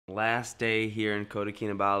Last day here in Kota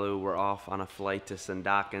Kinabalu. We're off on a flight to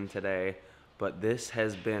Sandakan today, but this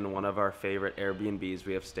has been one of our favorite Airbnbs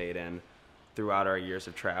we have stayed in throughout our years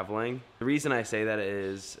of traveling. The reason I say that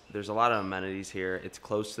is there's a lot of amenities here. It's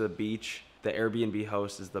close to the beach. The Airbnb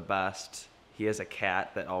host is the best. He has a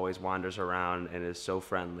cat that always wanders around and is so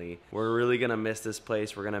friendly. We're really gonna miss this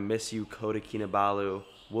place. We're gonna miss you, Kota Kinabalu.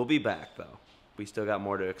 We'll be back though. We still got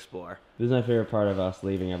more to explore. This is my favorite part of us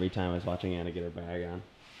leaving every time is watching Anna get her bag on.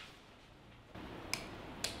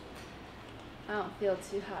 I don't feel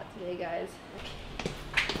too hot today, guys.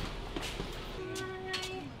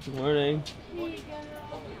 Good morning.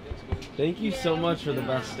 Thank you so much for the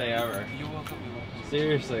best stay ever. You're welcome.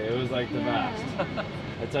 Seriously, it was like the best.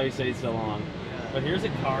 That's how you stayed so long. But here's a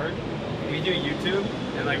card. We do YouTube,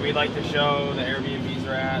 and like we like to show the Airbnbs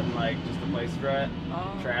we're at and like just the places we're at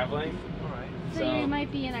traveling. Alright. So you might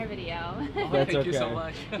be in our video. That's Thank you okay. so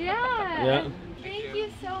much. Yeah. Thank you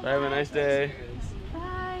so much. Have a nice day.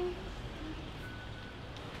 Bye.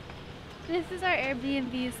 This is our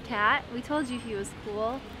Airbnb's cat. We told you he was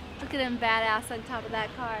cool. Look at him badass on top of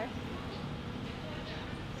that car.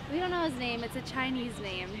 We don't know his name. It's a Chinese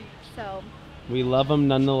name. So We love him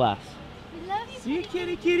nonetheless. we love you. See you,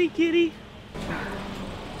 kitty, kitty, kitty.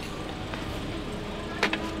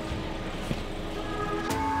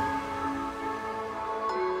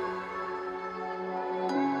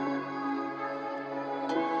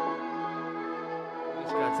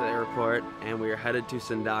 Just got to the airport and we are headed to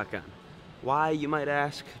Sandakan. Why, you might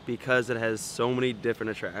ask? Because it has so many different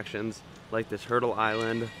attractions, like this Turtle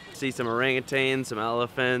Island. See some orangutans, some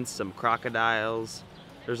elephants, some crocodiles.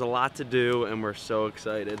 There's a lot to do and we're so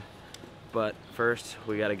excited. But first,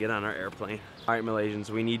 we gotta get on our airplane. All right, Malaysians,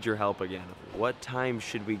 we need your help again. What time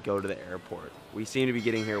should we go to the airport? We seem to be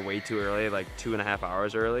getting here way too early, like 2.5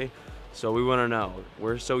 hours early. So we wanna know.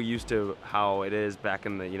 We're so used to how it is back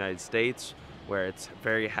in the United States, where it's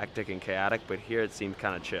very hectic and chaotic, but here it seems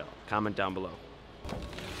kind of chill. Comment down below.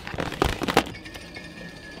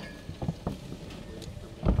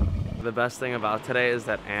 The best thing about today is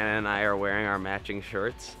that Anna and I are wearing our matching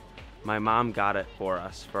shirts. My mom got it for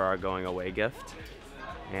us for our going away gift,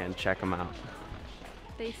 and check them out.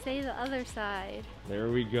 They say the other side. There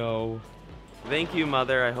we go. Thank you,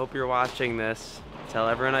 Mother. I hope you're watching this. Tell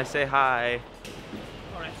everyone I say hi.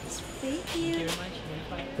 Alright. Thank you. Thank you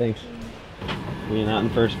very much. Thanks. We're not in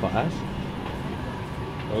first class.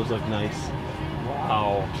 Those look nice.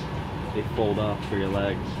 Wow. They fold up for your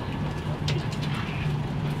legs.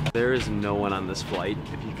 There is no one on this flight,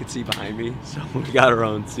 if you could see behind me, so we got our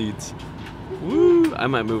own seats. Woo! I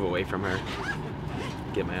might move away from her.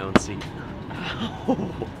 Get my own seat.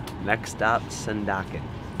 Next stop, Sandakan.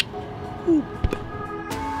 Woo.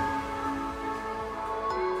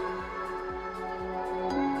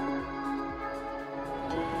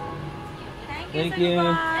 Thank you.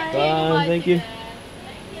 Bye. Thank you.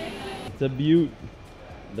 It's a beaut.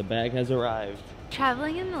 The bag has arrived.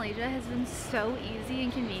 Traveling in Malaysia has been so easy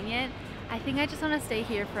and convenient. I think I just want to stay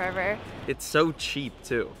here forever. It's so cheap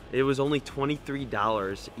too. It was only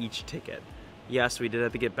 $23 each ticket. Yes, we did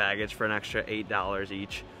have to get baggage for an extra $8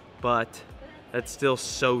 each, but that's still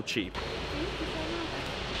so cheap.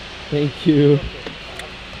 Thank you.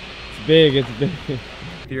 It's big, it's big.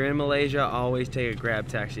 If you're in Malaysia, always take a Grab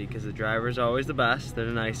taxi because the driver's always the best, they're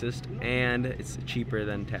the nicest, and it's cheaper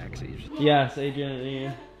than taxis. Yes, Adrian and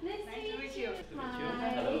Ian. Nice to meet you.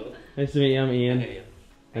 Hi. Nice to meet you, I'm Ian.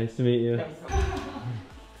 Nice to meet you.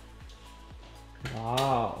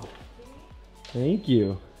 Wow. Thank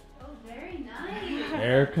you. Oh, very nice.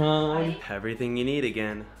 Aircon. Everything you need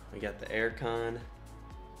again. We got the aircon,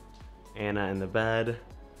 Anna in the bed,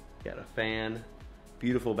 got a fan,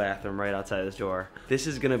 beautiful bathroom right outside this door. This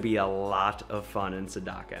is gonna be a lot of fun in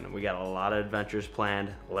Sandakan. We got a lot of adventures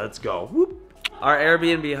planned. Let's go. Whoop. Our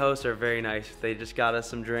Airbnb hosts are very nice. They just got us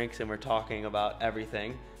some drinks and we're talking about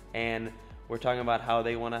everything. And we're talking about how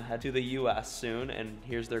they wanna head to the US soon, and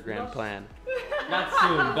here's their grand plan. Not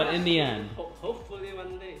soon, but in the end. Hopefully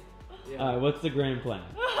one day. Yeah. Alright, what's the grand plan?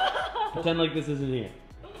 Pretend like this isn't here.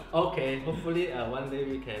 Okay, hopefully one day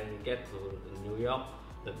we can get to New York,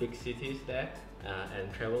 the big cities there,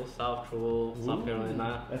 and travel south through South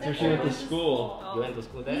Carolina. That's where she went to school. You went to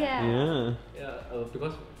school there? Yeah. Yeah. Yeah,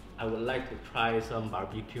 because I would like to try some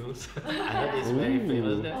barbecues. I heard it's very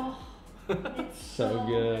famous there. Oh, it's So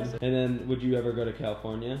good. And then, would you ever go to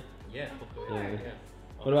California? Yeah, hopefully. Yeah. Yeah.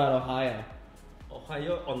 What about Ohio?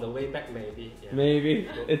 Ohio on the way back maybe. Yeah. Maybe.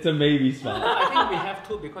 It's a maybe spot. I think we have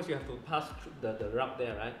to because you have to pass through the route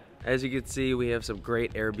there, right? As you can see, we have some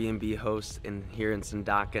great Airbnb hosts here in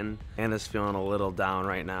Sandakan. Anna's feeling a little down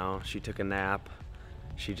right now. She took a nap.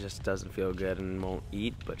 She just doesn't feel good and won't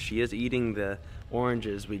eat, but she is eating the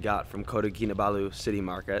oranges we got from Kota Kinabalu City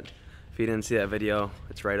Market. If you didn't see that video,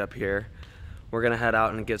 it's right up here. We're gonna head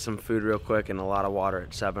out and get some food real quick and a lot of water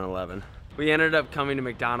at 7-Eleven. We ended up coming to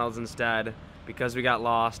McDonald's instead because we got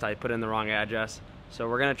lost. I put in the wrong address. So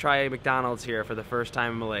we're gonna try McDonald's here for the first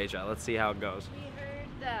time in Malaysia. Let's see how it goes. We heard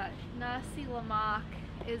that nasi lemak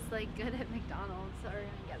is like good at McDonald's, so we're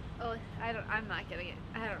gonna get. Oh, I'm not getting it.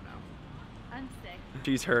 I don't know. I'm sick.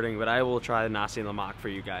 She's hurting, but I will try the nasi lemak for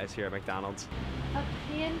you guys here at McDonald's. A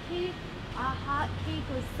pancake, a hot cake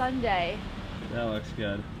with sundae. That looks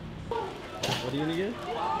good. What are you gonna get?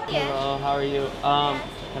 Yeah. Hello, how are you?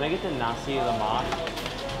 Can I get the nasi lemak?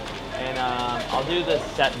 And I'll do the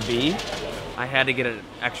set B. I had to get it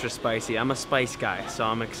extra spicy. I'm a spice guy, so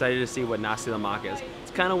I'm excited to see what nasi lemak is.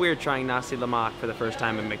 It's kind of weird trying nasi lemak for the first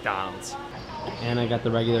time at McDonald's. And I got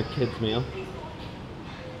the regular kids meal.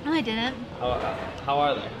 No, I didn't. How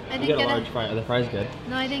are they? I You didn't got a get large fry. Are the fries good?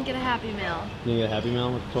 No, I didn't get a Happy Meal. You get a Happy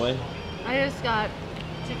Meal with toy? I just got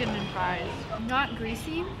chicken and fries. Not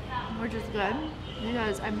greasy, which is good,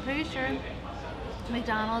 because I'm pretty sure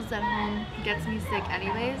McDonald's at home gets me sick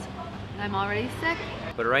anyways, and I'm already sick.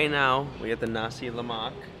 But right now, we got the nasi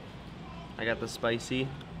lemak. I got the spicy.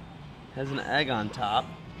 Has an egg on top.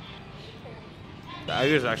 The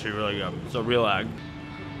egg is actually really good. It's a real egg.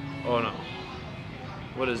 Oh no.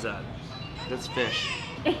 What is that? That's fish.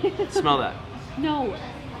 Smell that. No,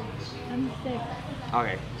 I'm sick.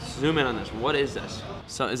 Okay, zoom in on this. What is this?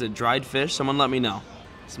 So, is it dried fish? Someone let me know.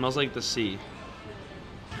 It smells like the sea.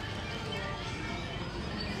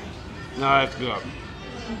 No, it's good.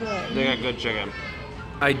 They got good chicken.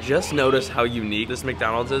 I just noticed how unique this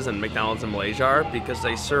McDonald's is and McDonald's in Malaysia are because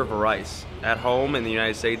they serve rice. At home in the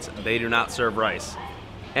United States, they do not serve rice.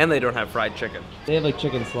 And they don't have fried chicken. They have like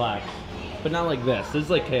chicken slacks, but not like this. This is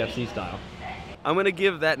like KFC style. I'm gonna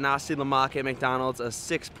give that nasi lemak at McDonald's a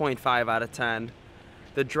 6.5 out of 10.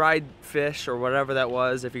 The dried fish or whatever that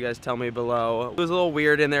was, if you guys tell me below, it was a little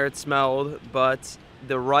weird in there, it smelled, but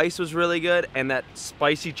the rice was really good and that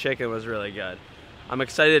spicy chicken was really good. I'm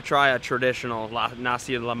excited to try a traditional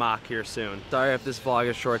nasi lemak here soon. Sorry if this vlog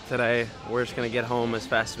is short today. We're just gonna get home as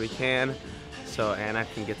fast as we can so Anna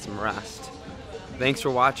can get some rest. Thanks for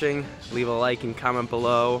watching. Leave a like and comment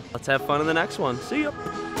below. Let's have fun in the next one. See ya.